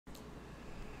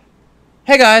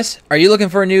Hey guys, are you looking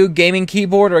for a new gaming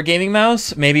keyboard or a gaming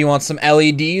mouse? Maybe you want some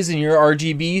LEDs in your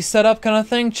RGB setup kind of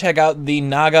thing? Check out the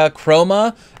Naga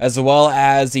Chroma, as well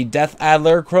as the Death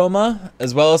Adler Chroma,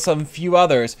 as well as some few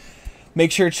others.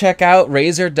 Make sure to check out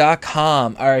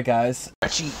Razer.com. Alright guys.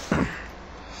 Hey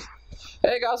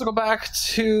guys, welcome back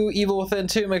to Evil Within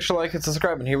 2. Make sure to like and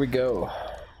subscribe, and here we go.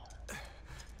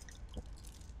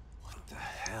 What the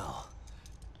hell?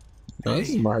 No,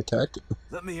 this is my tactic.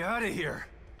 Let me out of here.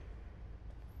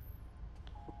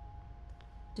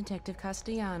 Detective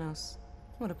Castellanos,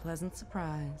 what a pleasant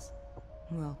surprise.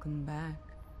 Welcome back.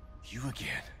 You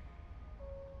again?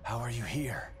 How are you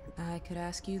here? I could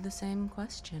ask you the same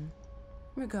question.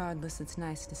 Regardless, it's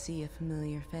nice to see a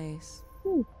familiar face.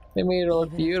 They made it look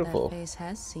Even beautiful. If that face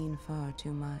has seen far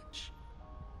too much.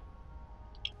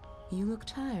 You look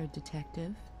tired,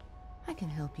 Detective. I can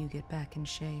help you get back in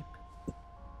shape.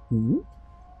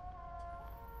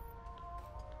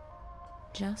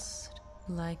 Just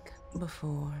like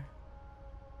before.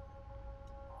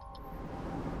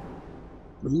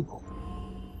 Ooh.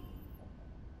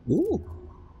 Ooh.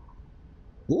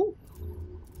 Ooh.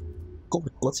 Go,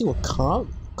 let's see what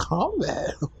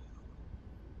combat.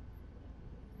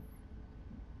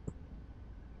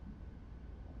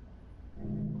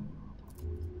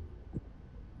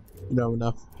 No,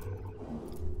 enough.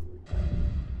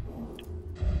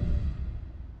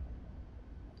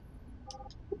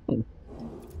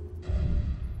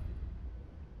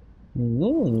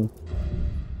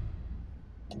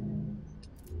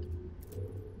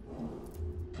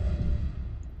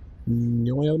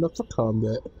 You only have enough for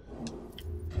combat.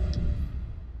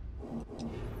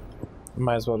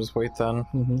 Might as well just wait then.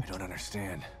 I don't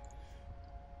understand.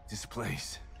 This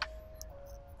place.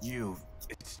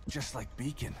 It's just like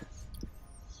Beacon.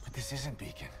 But this isn't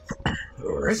Beacon.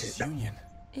 Or is This is it? Union.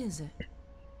 Is it?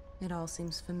 It all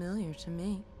seems familiar to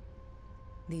me.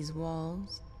 These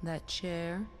walls, that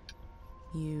chair,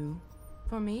 you.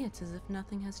 For me, it's as if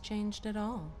nothing has changed at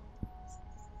all.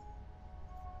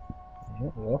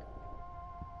 Well.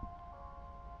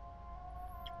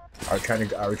 Are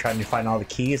we trying to find all the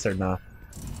keys or not?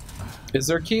 Is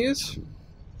there keys?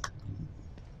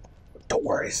 Don't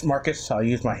worry, Marcus. I'll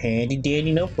use my handy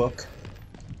dandy notebook.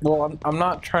 Well, I'm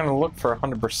not trying to look for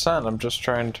 100%. I'm just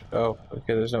trying to... Oh,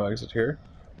 okay, there's no exit here.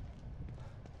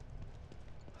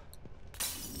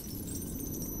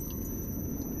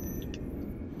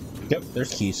 Yep,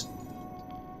 there's keys.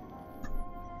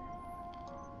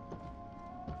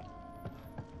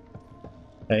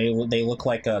 They look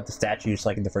like the statues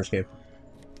like in the first game.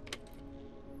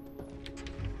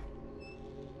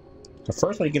 The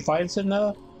first one you can find is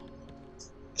in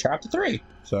chapter 3.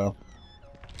 So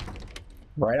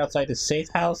right outside the safe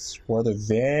house where the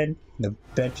van, the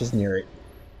bench is near it.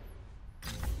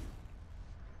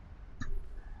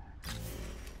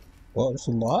 Well, there's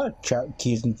a lot of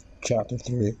keys in chapter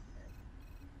 3.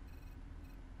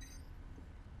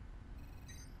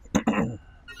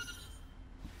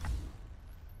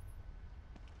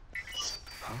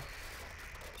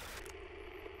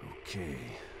 Okay.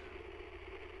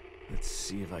 Let's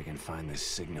see if I can find this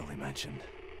signal he mentioned.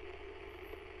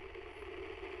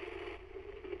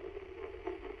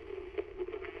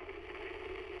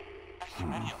 There's too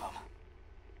many of them.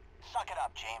 Suck it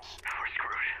up, James. We're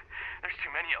screwed. There's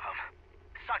too many of them.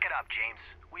 Suck it up, James.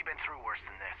 We've been through worse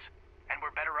than this. And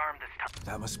we're better armed this time.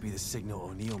 That must be the signal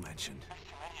O'Neill mentioned. There's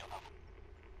too many of them.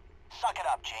 Suck it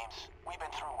up, James. We've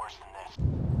been through worse than this.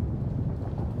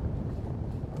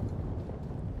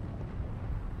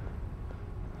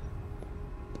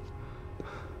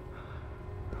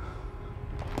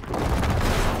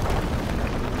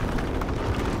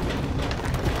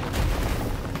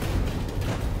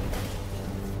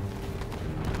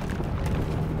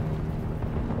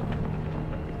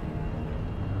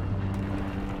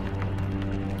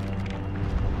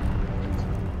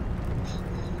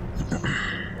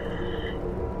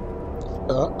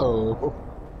 Uh-oh.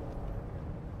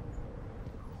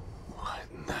 What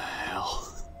in the hell?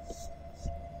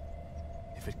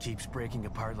 If it keeps breaking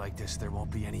apart like this, there won't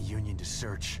be any Union to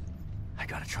search. I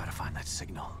gotta try to find that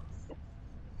signal.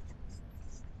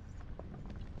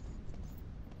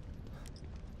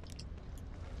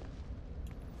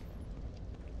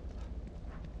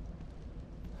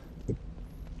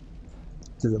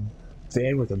 There's a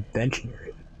van with a bench near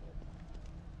it.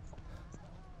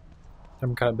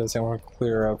 I'm kind of busy. I want to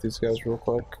clear out these guys real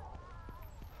quick.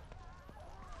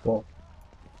 Well,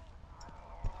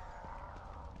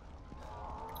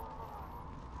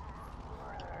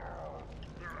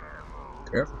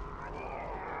 careful.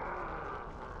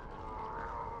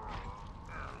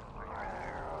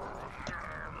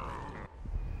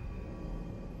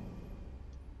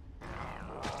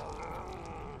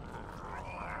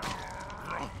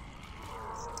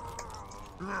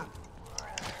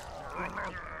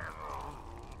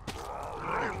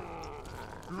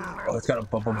 Oh, it's got a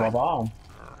bubble bomb.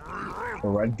 A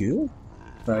red goo?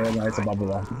 Oh, yeah, no, it's a bubble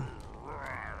bomb.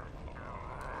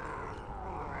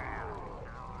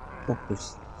 Oh,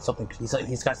 there's something.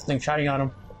 He's got something shining on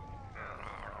him.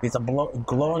 He's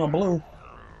glowing a blue.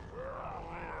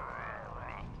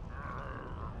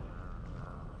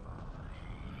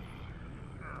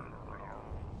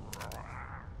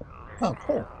 Oh,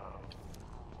 cool.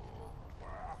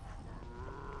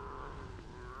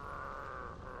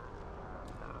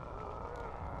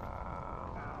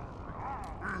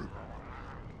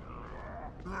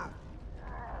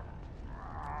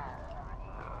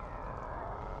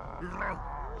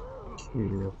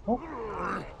 Beautiful.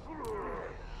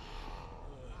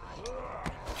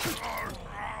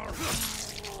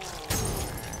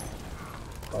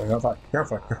 Oh,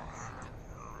 careful, careful.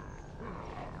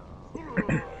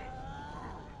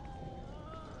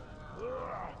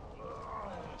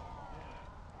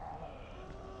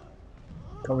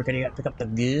 Cobra, can you pick up the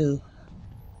goo?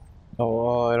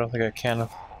 Oh, I don't think I can. I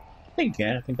think you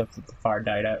can. I think the fire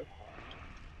died out.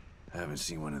 I haven't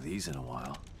seen one of these in a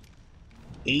while.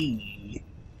 Eee.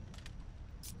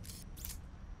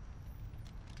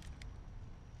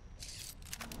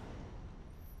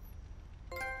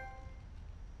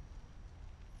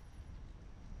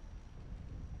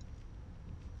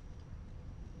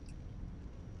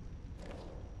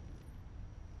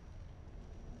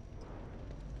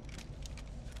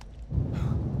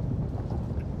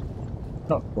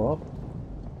 Oh, cool.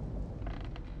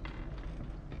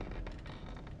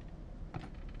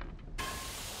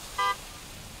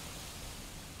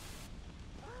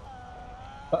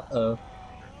 Uh-oh.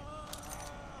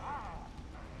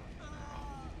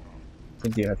 I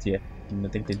think dude has to, I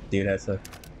think the dude has to.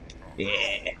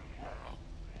 Yeah.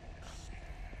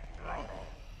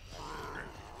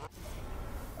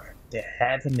 They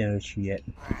haven't noticed you yet.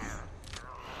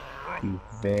 Be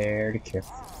very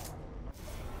careful.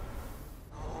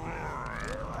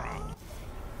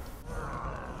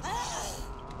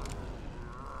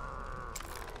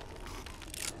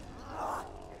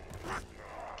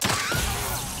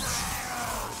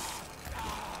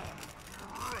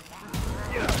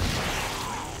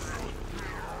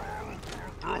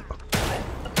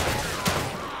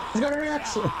 He's got a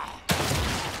reaction!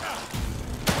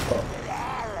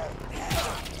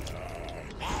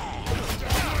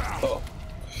 Oh.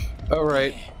 All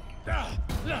right.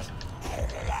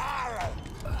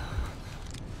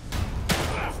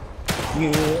 You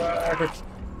are...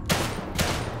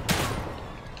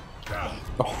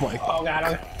 Oh my god. Oh, got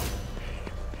him.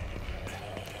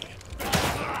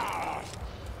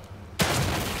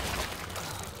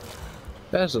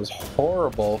 This is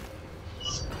horrible.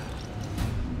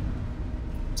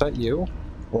 Is that you?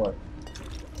 What?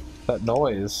 That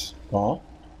noise. Huh?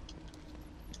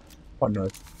 What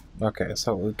noise? Okay,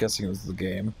 so I'm guessing it was the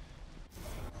game.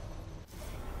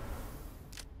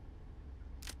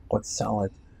 What's it sound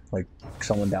like? Like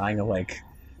someone dying of like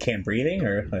can't breathing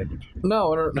or like?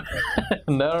 No, no,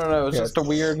 no. It's Yeah, just a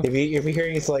weird. If you're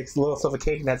hearing it's like little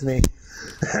suffocation, that's me.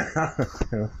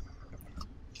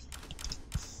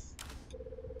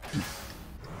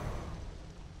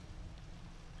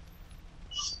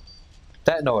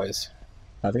 That noise.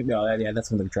 I think no, yeah, that's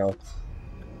from the control.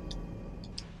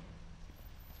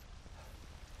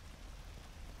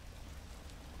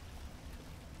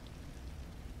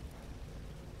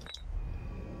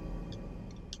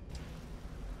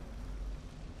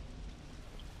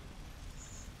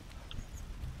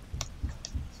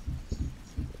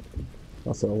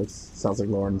 Also, it sounds like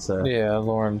Lauren's Yeah,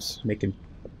 Lawrence. making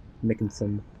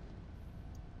some.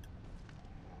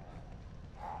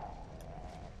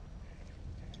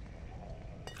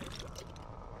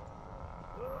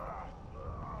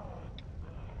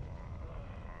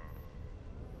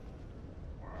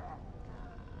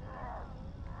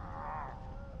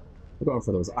 We're going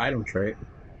for those items, right?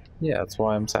 Yeah, that's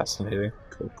why I'm assassinating.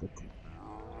 Cool, cool, cool.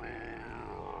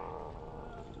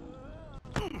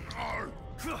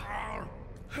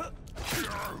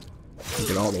 Look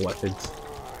at all the weapons.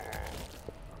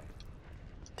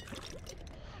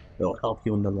 It'll help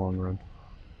you in the long run.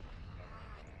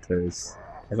 Because,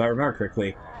 if I remember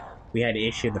correctly, we had an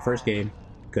issue in the first game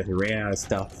because we ran out of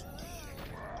stuff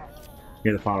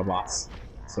near the final boss.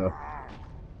 So,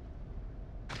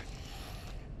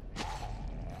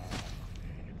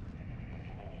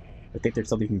 I think there's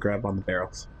something you can grab on the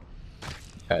barrels.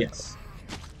 Okay. Yes.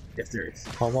 Yes, there is.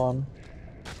 Hold on.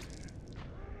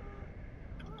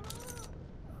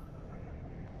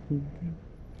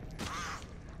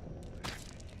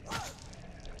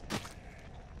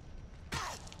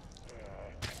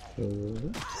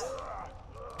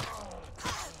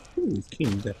 Who's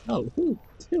king the hell? Who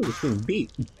is king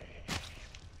beat?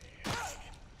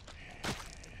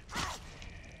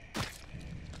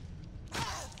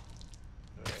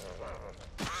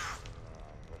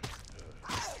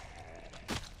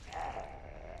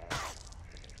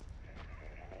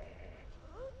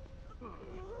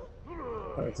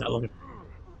 Oh, it's not looking.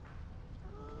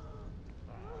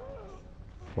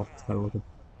 Oh, it's not looking.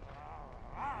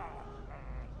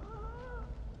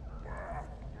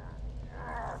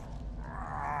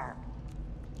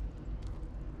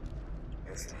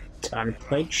 Time to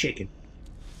play chicken.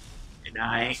 And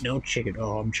I ain't no chicken.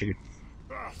 Oh, I'm chicken.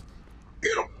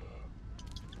 Get him!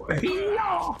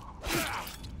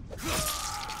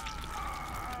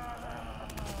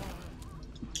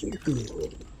 Give me your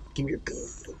good. Give me your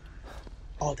good.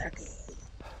 All that good.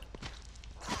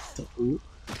 So, ooh,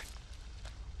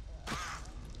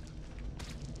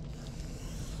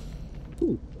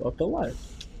 up the ladder.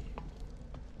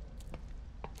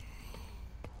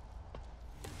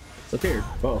 It's up here.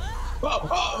 Oh,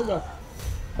 oh god.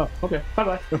 Oh, okay. Bye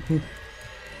bye.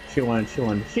 She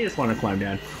just wanted to climb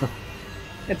down.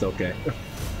 It's okay.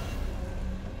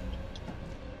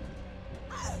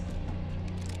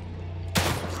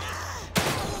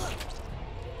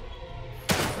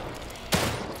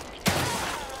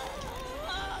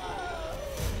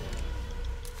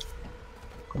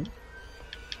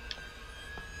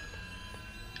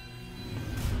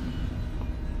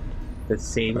 The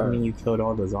same mean you killed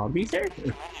all the zombies there? Suck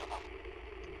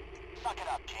it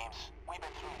up, James. We've been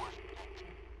through worse things.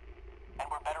 And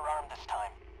we're better armed this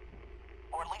time.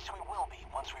 Or at least we will be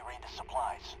once we raid the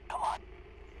supplies. Come on.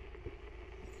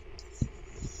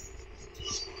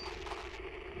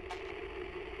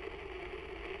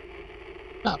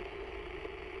 Oh.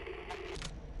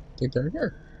 I think they're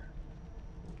here.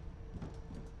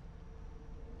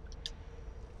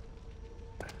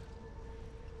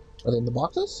 Are they in the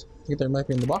boxes? I think they might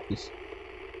be in the boxes.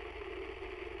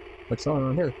 Like someone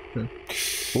around here.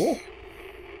 Cool.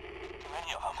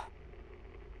 Many of them.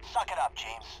 Suck it up,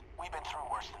 James. We've been through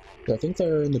worse than this. Do I think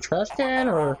they're in the trash can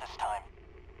or? This time.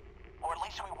 Or at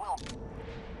least we will.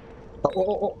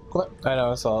 Oh, go ahead. I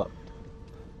know, I saw it.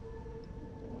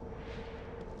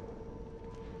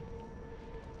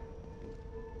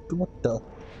 What the?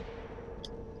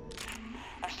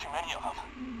 There's too many of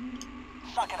them.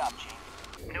 Suck it up, James.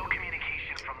 No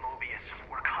communication from Mobius.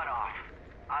 We're cut off.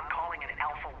 I'm calling an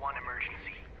Alpha 1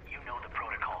 emergency. You know the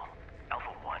protocol. Alpha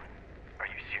 1? Are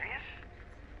you serious?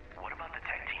 What about the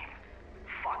tech team?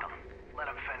 Fuck them. Let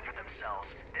them fend for themselves.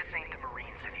 This ain't the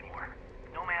Marines anymore.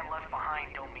 No man left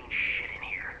behind don't mean shit in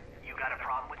here. You got a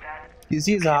problem with that? You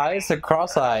see his eyes? They're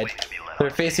cross-eyed. They're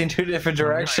facing two different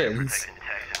directions.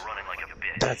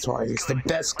 That's why he's the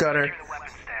best gunner.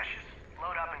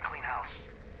 Load up and clean house.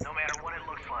 No matter what it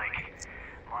looks like,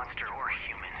 monster or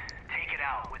human, take it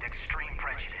out with extreme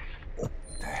prejudice.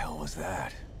 The hell was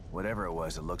that? Whatever it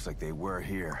was, it looks like they were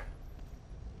here.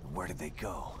 Where did they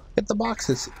go? Hit the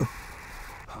boxes.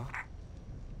 Huh?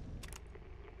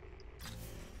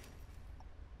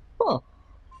 Oh.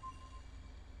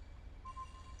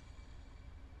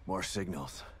 More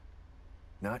signals.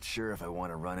 Not sure if I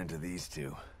want to run into these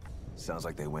two. Sounds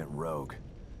like they went rogue.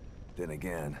 Then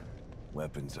again,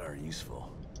 weapons are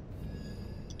useful.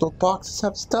 Those boxes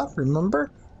have stuff, remember?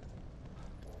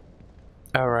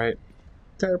 Alright.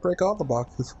 Gotta break all the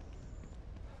boxes.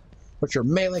 What's your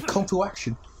melee kung fu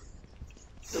action?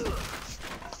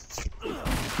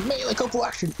 Melee kung fu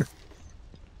action!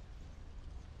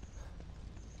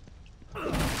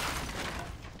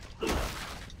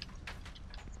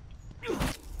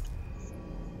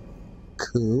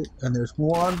 Cool. And there's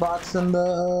one box in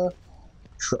the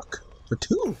truck. Or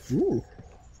two. Ooh.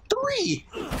 Three!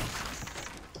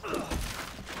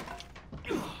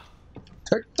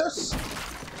 Take this!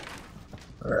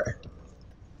 Alright.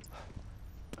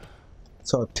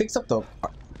 So it picks up the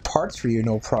parts for you,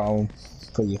 no problem.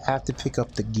 But you have to pick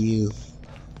up the goo.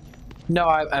 No,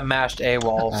 I mashed A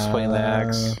while swinging the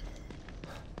axe.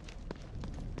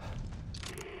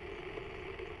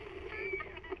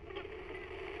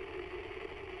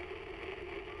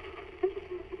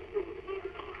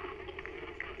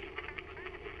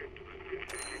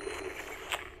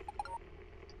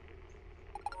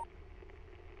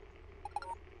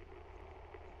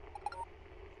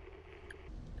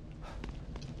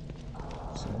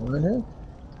 Right here.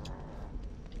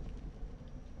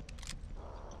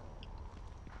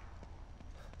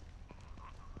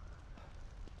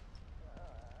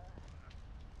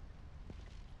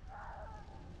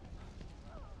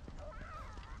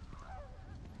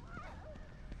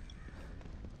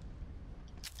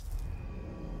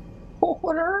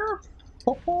 what herb?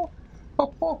 Oh, oh,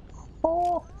 oh, oh,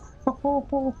 oh, oh,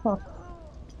 oh, oh.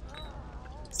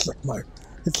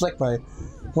 It's like my,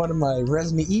 one of my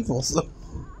Resident Evils.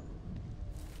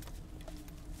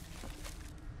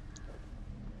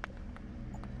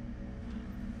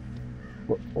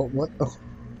 What? Oh.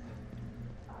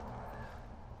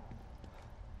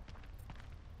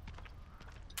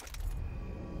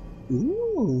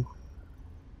 Ooh.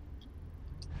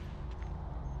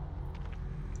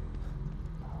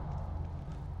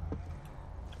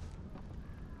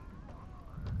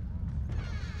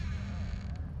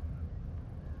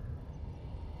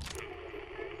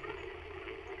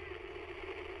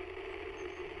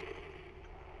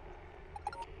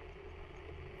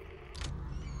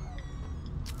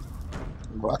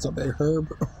 What's up there,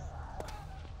 herb?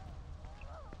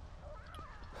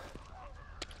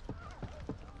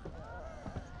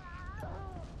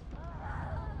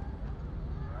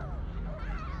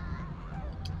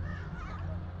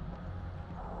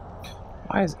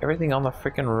 Why is everything on the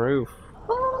freaking roof?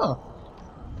 Oh.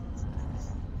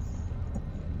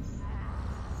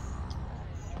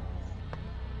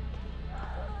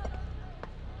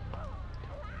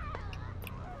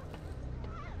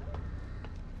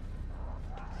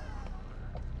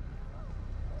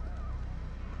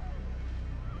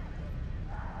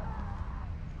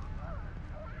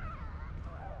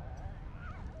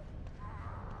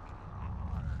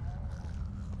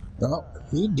 Oh,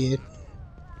 he did.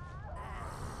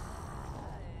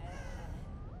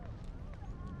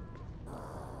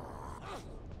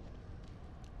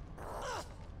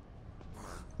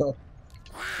 Oh.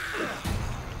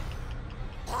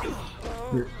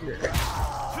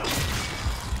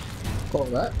 Oh,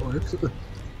 that works.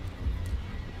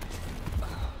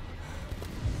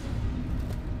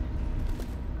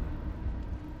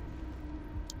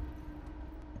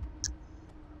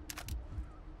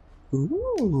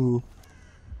 Ooh.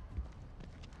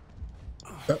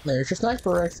 Oh, there's your sniper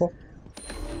rifle.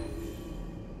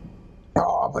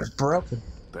 Oh, but it's broken.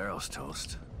 Barrel's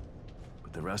toast,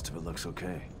 but the rest of it looks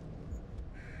okay.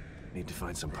 Need to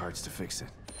find some parts to fix it.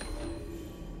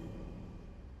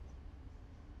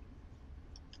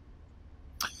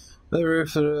 The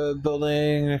roof of the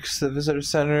building next to the visitor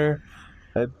center.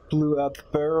 I blew out the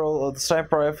barrel of the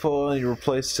sniper rifle and you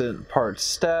replaced it in parts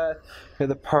stat. Here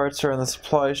the parts are in the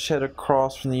supply shed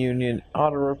across from the Union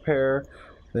Auto Repair.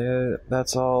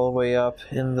 That's all the way up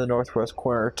in the northwest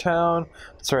corner of town.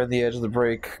 It's right at the edge of the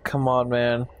break. Come on,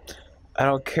 man. I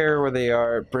don't care where they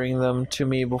are. Bring them to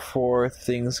me before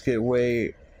things get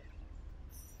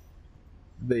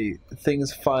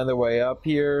things find their way up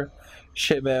here.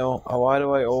 Shit, man. Why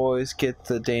do I always get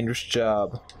the dangerous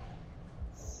job?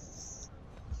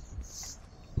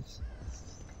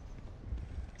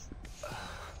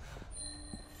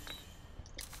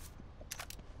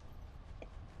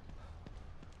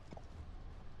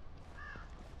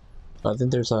 I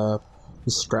think there's a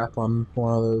strap on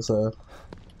one of those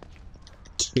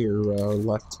to your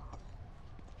left.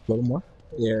 A little more.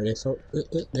 There it is. Oh,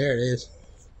 there it is.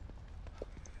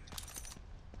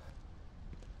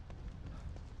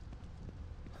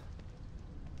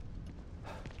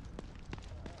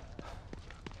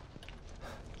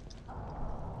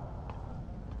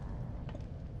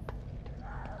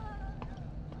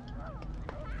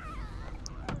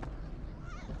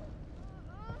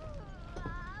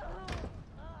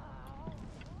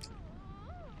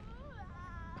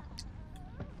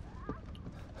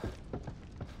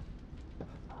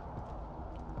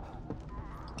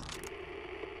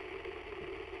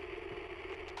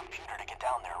 Computer to get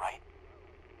down there, right?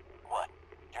 What?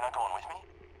 You're not going with me?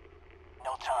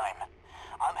 No time.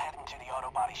 I'm heading to the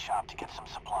auto body shop to get some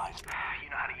supplies. You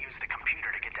know how to use the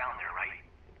computer to get down there, right?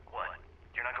 What?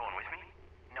 You're not going with me?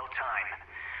 No time.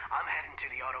 I'm heading to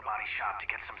the auto body shop to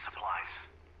get some supplies.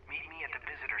 Meet me at the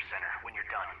visitor center when you're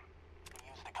done.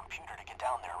 You use the computer to get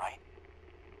down there, right?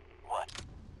 What?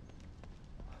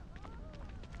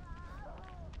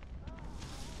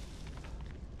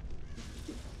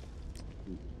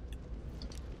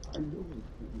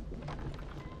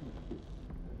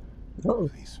 Oh.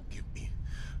 Please forgive me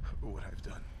for what I've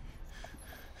done.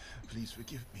 Please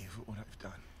forgive me for what I've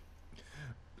done.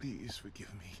 Please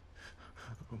forgive me.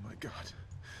 Oh my God.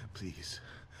 Please.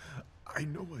 I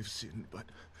know I've sinned, but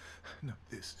not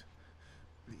this.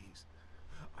 Please.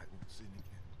 I won't sin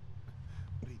again.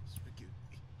 Please forgive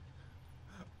me.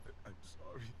 I'm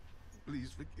sorry.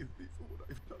 Please forgive me for what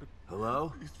I've done.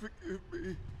 Hello? Please forgive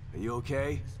me. Are you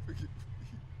okay? Please forgive me.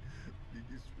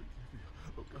 Please forgive me.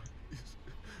 Oh God, please.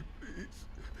 Please.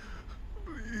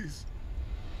 Please.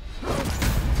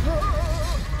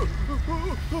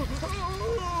 Oh,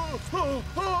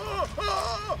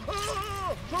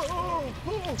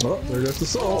 there goes the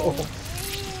soul.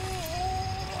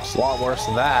 It's a lot worse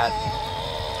than that.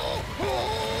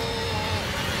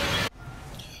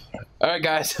 Alright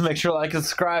guys, make sure to like and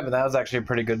subscribe, and that was actually a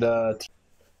pretty good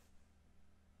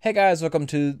Hey guys, welcome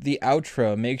to the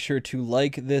outro. Make sure to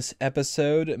like this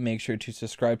episode, make sure to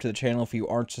subscribe to the channel if you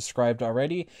aren't subscribed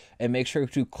already, and make sure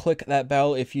to click that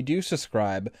bell if you do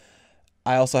subscribe.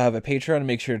 I also have a Patreon,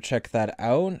 make sure to check that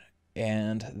out,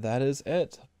 and that is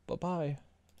it. Bye-bye.